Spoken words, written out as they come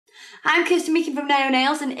I'm Kirsty Meekin from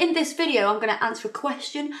Naio, and in this video I'm going to answer a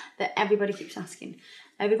question that everybody keeps asking.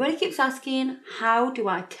 Everybody keeps asking, how do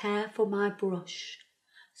I care for my brush?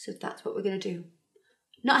 So that's what we're going to do.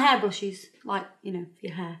 Not hair brushes, like, you know, for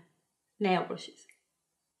your hair. Nail brushes.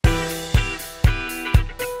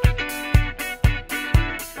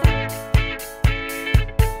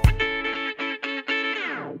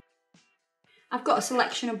 I've got a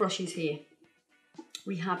selection of brushes here.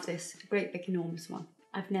 We have this great big enormous one.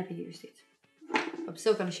 I've never used it. I'm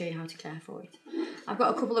still going to show you how to care for it. I've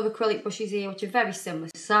got a couple of acrylic brushes here which are very similar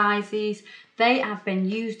sizes. They have been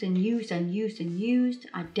used and used and used and used.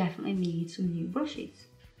 I definitely need some new brushes.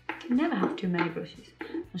 I can never have too many brushes.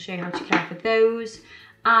 I'll show you how to care for those.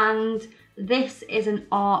 And this is an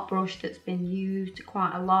art brush that's been used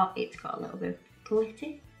quite a lot. It's got a little bit of glitter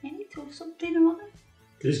in it or something or other.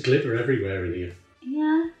 There's glitter everywhere in here.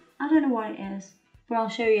 Yeah, I don't know what it is. But I'll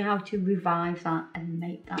show you how to revive that and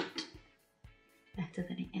make that better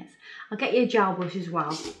than it is. I'll get you a gel brush as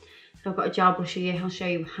well. So I've got a gel brush here. I'll show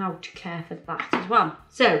you how to care for that as well.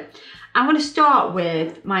 So I'm going to start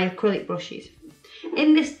with my acrylic brushes.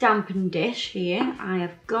 In this dampen dish here, I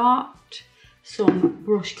have got some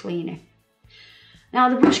brush cleaner. Now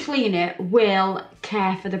the brush cleaner will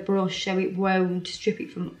care for the brush so it won't strip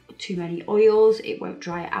it from too many oils. It won't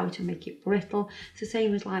dry it out and make it brittle. It's the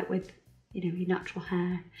same as like with, you know, your natural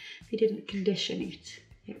hair. If you didn't condition it,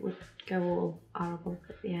 it would go all horrible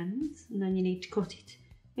at the ends, and then you need to cut it.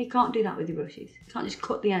 You can't do that with your brushes. You can't just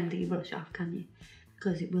cut the end of your brush off, can you?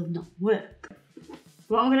 Because it will not work.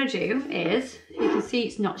 What I'm going to do is, you can see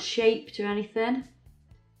it's not shaped or anything.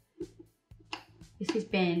 This has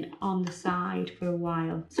been on the side for a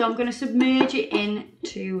while. So I'm going to submerge it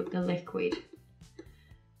into the liquid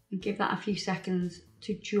and give that a few seconds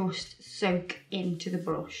to just soak into the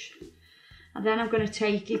brush. And then I'm going to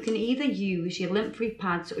take, you can either use your lint-free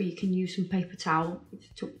pads or you can use some paper towel.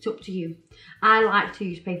 It's up to you. I like to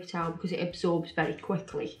use paper towel because it absorbs very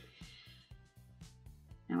quickly.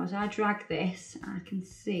 Now as I drag this, I can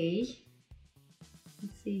see,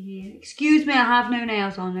 let's see here. Excuse me, I have no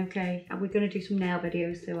nails on, okay? We're going to do some nail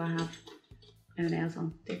videos, so I have no nails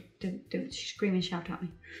on. Don't scream and shout at me.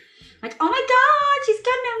 Like, oh my God, she's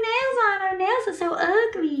got no nails on. Her nails are so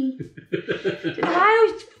ugly. Do you know why I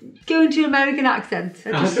always go into American accents?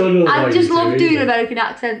 I just love doing American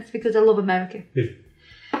accents because I love America.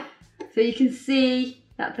 So you can see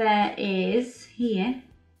that there is here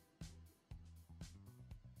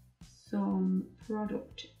some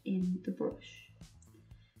product in the brush.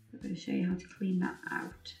 I'm going to show you how to clean that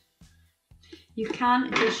out. You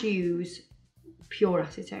can just use pure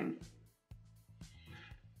acetone,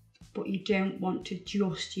 but you don't want to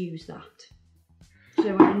just use that.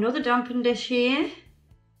 So with another dampen dish here,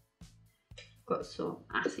 I've got some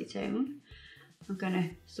acetone. I'm going to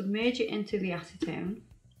submerge it into the acetone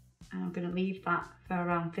and I'm going to leave that for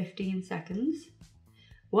around 15 seconds.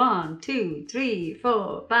 1, 2, 3,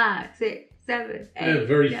 4, 5, 6, 7, 8.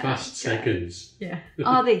 Very fast seconds. Yeah.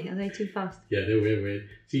 Are they too fast? Yeah, they're weird.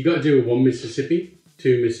 So you got to do 1 Mississippi,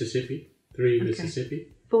 2 Mississippi, 3 Mississippi,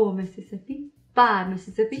 4 Mississippi, 5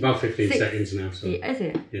 Mississippi. It's about 15 6. seconds now. So. Is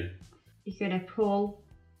it? Yeah. You're going to pull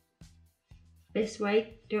this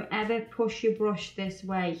way. Don't ever push your brush this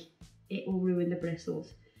way. It will ruin the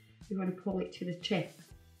bristles. You're going to pull it to the tip.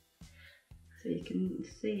 So you can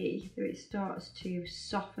see that it starts to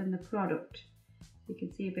soften the product. You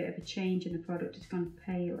can see a bit of a change in the product. It's gone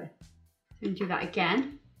paler. So we'll do that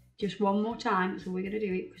again. Just one more time. So we're going to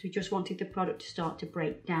do it because we just wanted the product to start to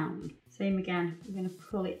break down. Same again. We're going to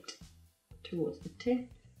pull it towards the tip.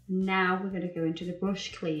 Now we're going to go into the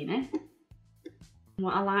brush cleaner.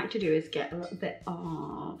 What I like to do is get a little bit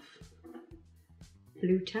of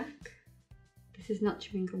blue tack. This is not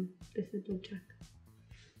chewing gum, this is blue tack.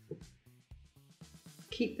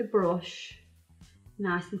 Keep the brush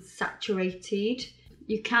nice and saturated.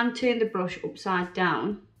 You can turn the brush upside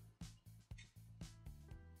down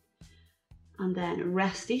and then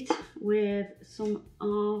rest it with some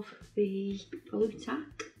of the blue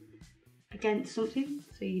tack against something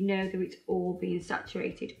so you know that it's all being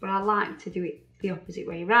saturated. But I like to do it the opposite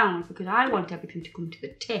way around because I want everything to come to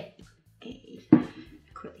the tip.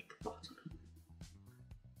 Acrylic bottle.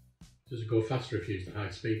 Does it go faster if you use the high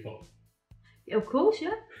speed bottle? Of course,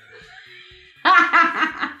 yeah.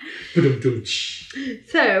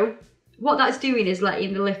 So what that's doing is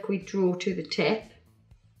letting the liquid draw to the tip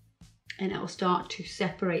and it'll start to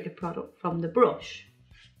separate the product from the brush.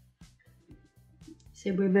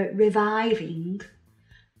 So we're reviving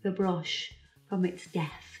the brush from its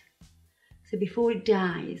death. So before it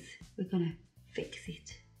dies, we're going to fix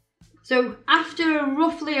it. So after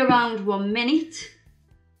roughly around 1 minute,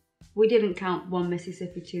 We didn't count 1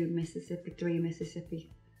 Mississippi, 2 Mississippi, 3 Mississippi.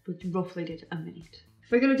 We roughly did a minute.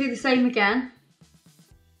 We're going to do the same again.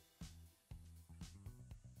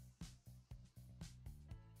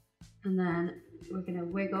 And then we're going to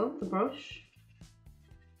wiggle the brush.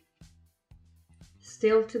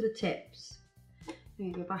 Still to the tips. We're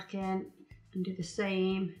going to go back in and do the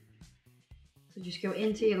same. So just go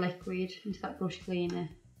into your liquid, into that brush cleaner.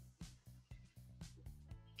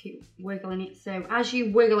 Keep wiggling it. So as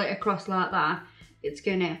you wiggle it across like that, it's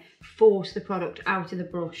going to force the product out of the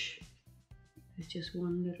brush. There's just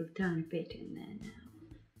one little tiny bit in there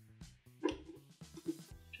now.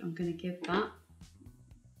 So I'm going to give that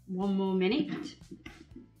 1 more minute.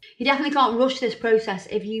 You definitely can't rush this process.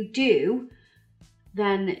 If you do,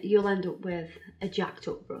 then you'll end up with a jacked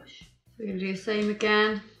up brush. So we're going to do the same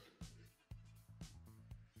again.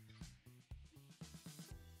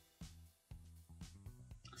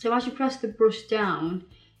 So as you press the brush down,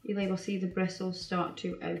 you'll be able to see the bristles start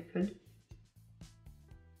to open.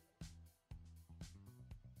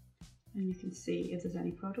 And you can see if there's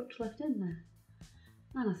any product left in there.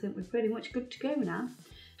 And I think we're pretty much good to go now.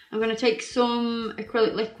 I'm going to take some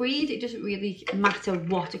acrylic liquid. It doesn't really matter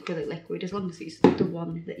what acrylic liquid, as long as it's the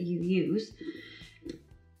one that you use.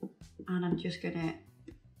 And I'm just going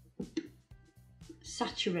to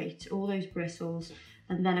saturate all those bristles.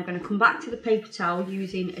 And then I'm going to come back to the paper towel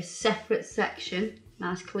using a separate section,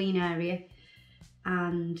 nice clean area,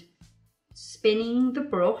 and spinning the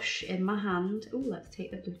brush in my hand. Oh, let's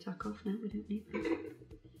take the blue tack off now, we don't need that.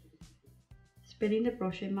 Spinning the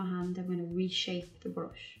brush in my hand, I'm going to reshape the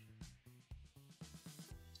brush.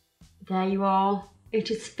 There you are.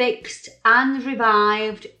 It is fixed and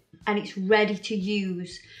revived and it's ready to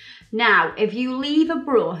use. Now, if you leave a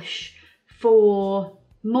brush for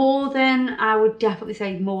more than, I would definitely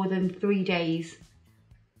say more than 3 days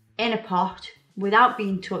in a pot without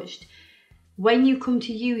being touched, when you come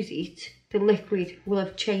to use it, the liquid will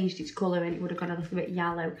have changed its colour and it would have gone a little bit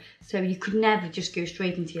yellow. So you could never just go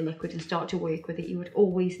straight into your liquid and start to work with it. You would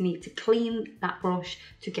always need to clean that brush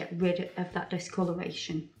to get rid of that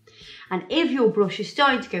discoloration. And if your brush is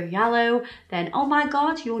starting to go yellow, then oh my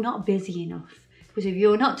God, you're not busy enough. Because if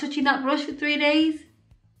you're not touching that brush for 3 days,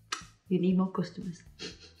 you need more customers.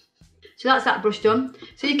 So that's that brush done.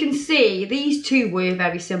 So you can see these two were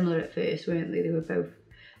very similar at first, weren't they? They were both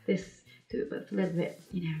a little bit,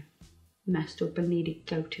 you know, messed up and needed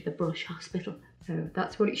to go to the brush hospital. So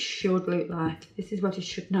that's what it should look like. This is what it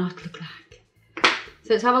should not look like.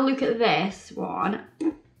 So let's have a look at this one.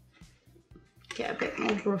 Get a bit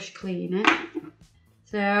more brush cleaner.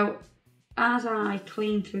 So as I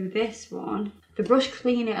clean through this one, the brush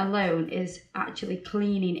cleaner alone is actually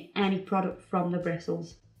cleaning any product from the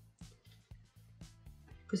bristles,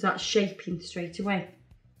 because that's shaping straight away.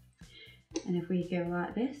 And if we go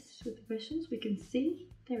like this with the bristles, we can see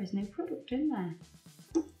there is no product in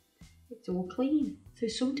there. It's all clean. So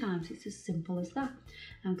sometimes it's as simple as that.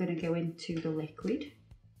 I'm going to go into the liquid,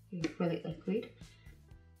 the acrylic liquid,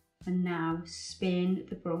 and now spin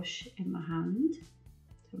the brush in my hand.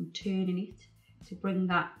 So I'm turning it to bring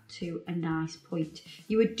that to a nice point.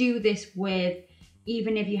 You would do this with,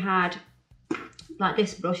 even if you had, like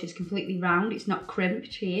this brush is completely round, it's not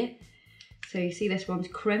crimped here. So you see this one's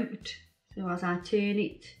crimped. So as I turn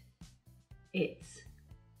it, it's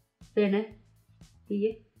thinner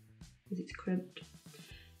here because it's crimped.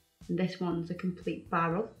 And this one's a complete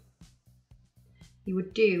barrel. You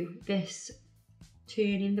would do this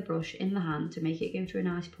turning the brush in the hand to make it go to a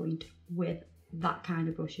nice point with that kind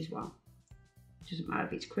of brush as well. It doesn't matter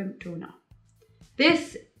if it's crimped or not.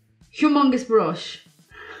 This humongous brush,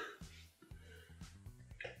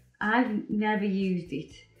 I've never used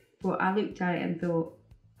it, but I looked at it and thought,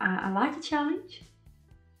 I like a challenge.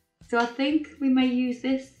 So I think we may use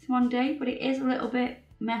this one day, but it is a little bit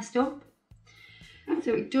messed up.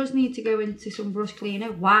 So it does need to go into some brush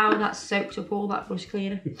cleaner. Wow, that's soaked up all that brush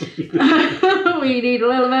cleaner. We need a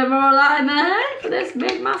little bit more of that in there for this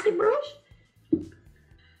big massive brush.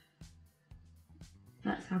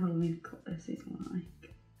 Let's have a look what this is like.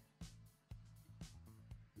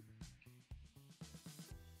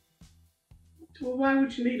 Well, why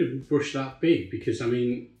would you need a brush that big? Because, I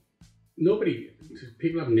mean,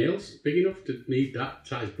 people have nails big enough to need that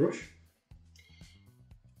size brush.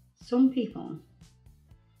 Some people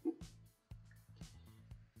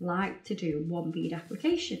like to do one bead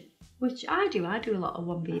application, which I do. I do a lot of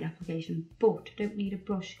one bead application, but I don't need a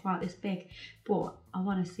brush quite this big. But I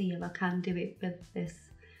want to see if I can do it with this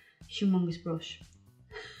humongous brush.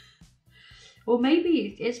 Or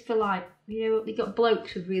maybe it's for, like, you know, you got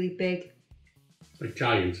blokes with really big, like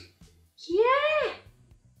giants. yeah,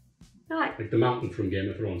 Right. Like the mountain from Game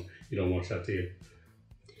of Thrones. You don't watch that, do you?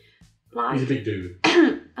 Like, He's a big dude.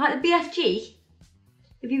 like the BFG.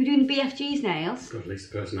 If you were doing the BFG's nails. God, at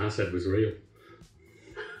least the person I said was real.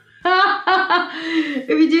 If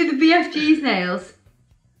you do the BFG's nails,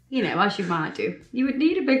 you know, as you might do, you would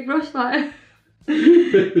need a big brush like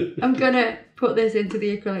I'm gonna put this into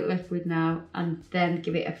the acrylic liquid now and then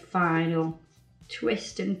give it a final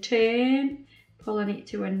twist and turn, pulling it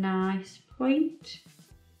to a nice point.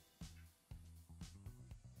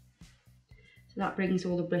 So that brings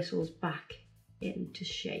all the bristles back into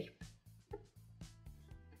shape.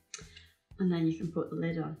 And then you can put the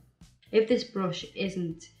lid on. If this brush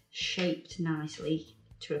isn't shaped nicely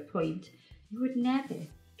to a point, you would never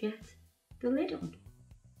get the lid on.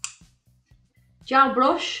 Gel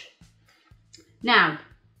brush. Now,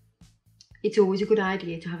 it's always a good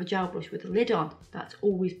idea to have a gel brush with a lid on. That's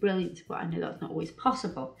always brilliant, but I know that's not always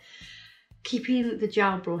possible. Keeping the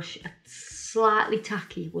gel brush slightly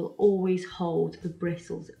tacky will always hold the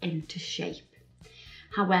bristles into shape.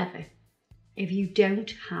 However, if you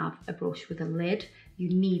don't have a brush with a lid, you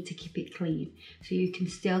need to keep it clean. So you can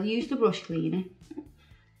still use the brush cleaner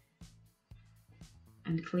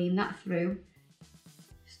and clean that through,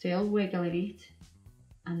 still wiggling it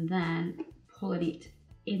and then pulling it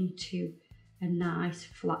into a nice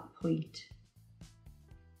flat point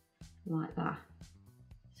like that.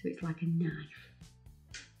 So it's like a knife.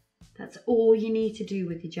 That's all you need to do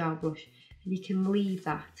with your gel brush, and you can leave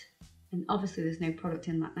that. And obviously there's no product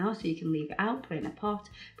in that now, so you can leave it out, put it in a pot.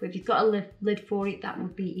 But if you've got a lid for it, that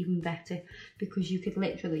would be even better, because you could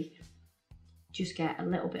literally just get a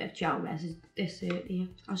little bit of gel residue. This here,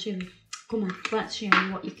 I'll show you. Come on, let's show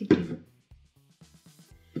you what you can do.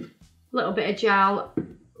 A little bit of gel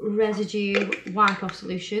residue wipe off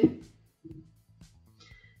solution.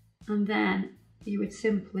 And then you would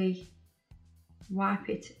simply wipe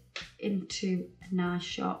it into a nice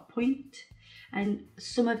sharp point. And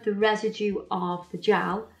some of the residue of the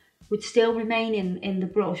gel would still remain in the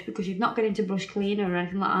brush, because you've not got into brush cleaner or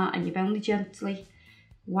anything like that, and you've only gently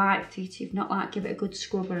wiped it. You've not like give it a good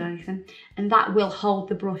scrub or anything, and that will hold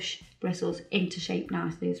the brush bristles into shape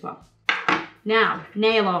nicely as well. Now,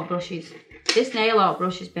 nail art brushes. This nail art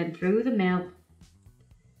brush has been through the mill.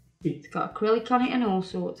 It's got acrylic on it and all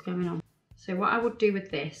sorts going on. So what I would do with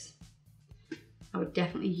this, I would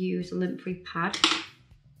definitely use a lint-free pad.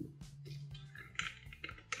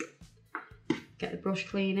 Get the brush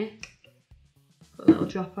cleaner, put a little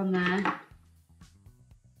drop on there,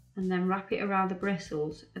 and then wrap it around the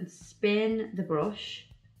bristles and spin the brush,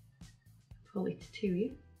 pull it to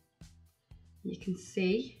you. You can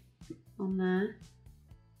see on there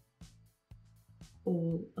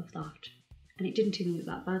all of that, and it didn't even look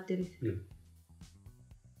that bad, did it? No.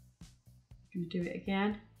 I'm going to do it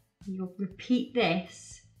again. You'll repeat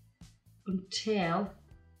this until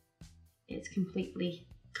it's completely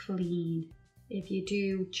clean. If you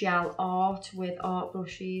do gel art with art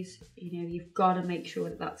brushes, you know, you've got to make sure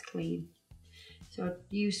that that's clean. So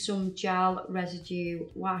use some gel residue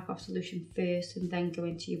wipe off solution first, and then go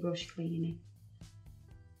into your brush cleaner.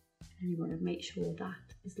 And you want to make sure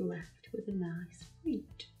that is left with a nice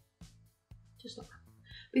point. Just like that.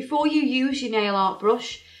 Before you use your nail art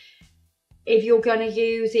brush, if you're going to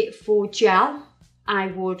use it for gel, I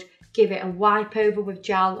would give it a wipe over with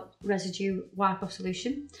gel residue wipe off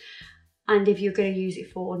solution. And if you're going to use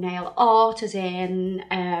it for nail art, as in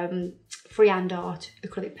freehand art,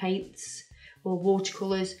 acrylic paints or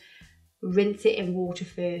watercolours, rinse it in water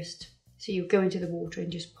first. So you go into the water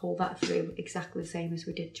and just pull that through exactly the same as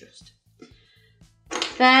we did just.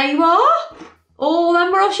 There you are. All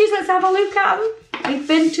them brushes, let's have a look at them. We've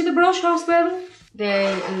been to the brush hospital.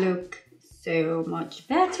 They look so much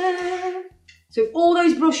better. So all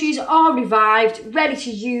those brushes are revived, ready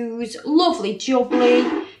to use, lovely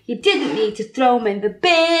jubbly. You didn't need to throw them in the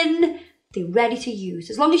bin. They're ready to use.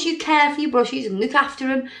 As long as you care for your brushes and look after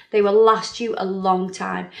them, they will last you a long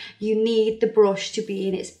time. You need the brush to be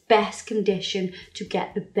in its best condition to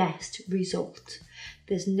get the best result.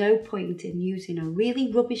 There's no point in using a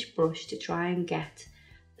really rubbish brush to try and get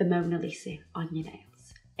the Mona Lisa on your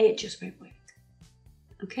nails. It just won't work.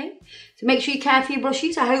 Okay, so make sure you care for your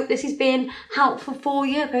brushes. I hope this has been helpful for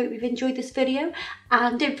you. I hope you've enjoyed this video.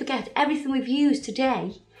 And don't forget, everything we've used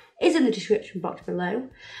today is in the description box below.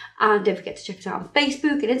 And don't forget to check us out on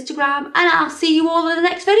Facebook and Instagram. And I'll see you all in the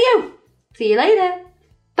next video. See you later.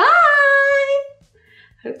 Bye.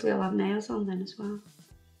 Hopefully I'll have nails on then as well,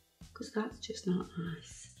 because that's just not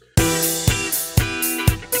nice.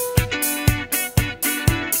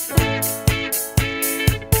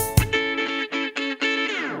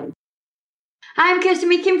 I'm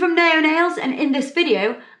Kirsty from Naio Nails, and in this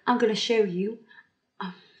video I'm going to show you.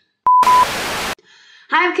 Hi,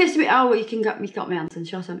 I'm Kirsty. Oh, you got me answering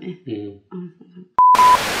shots, haven't you?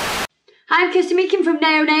 Hi, I'm Kirsty Meakin from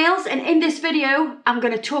Naio Nails, and in this video, I'm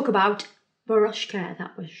going to talk about brush care.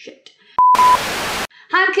 That was shit. Hi,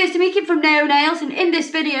 I'm Kirsty Meakin from Naio Nails, and in this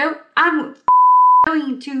video, I'm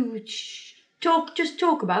going to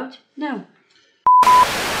talk about. No.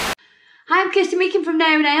 Hi, I'm Kirsty Meakin from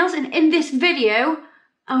Naio Nails, and in this video,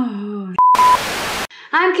 I'm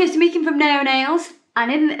Kirsty Meakin from Naio Nails,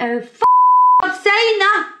 and in I'm saying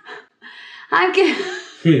that. I'm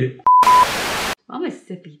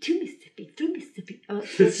Mississippi, to Mississippi, through Mississippi. Oh,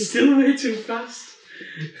 it's still way too fast.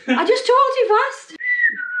 I just talked too fast.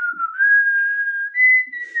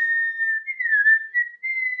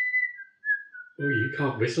 Oh, you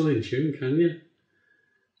can't whistle in tune, can you?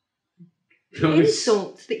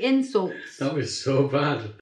 The insults. That was so bad.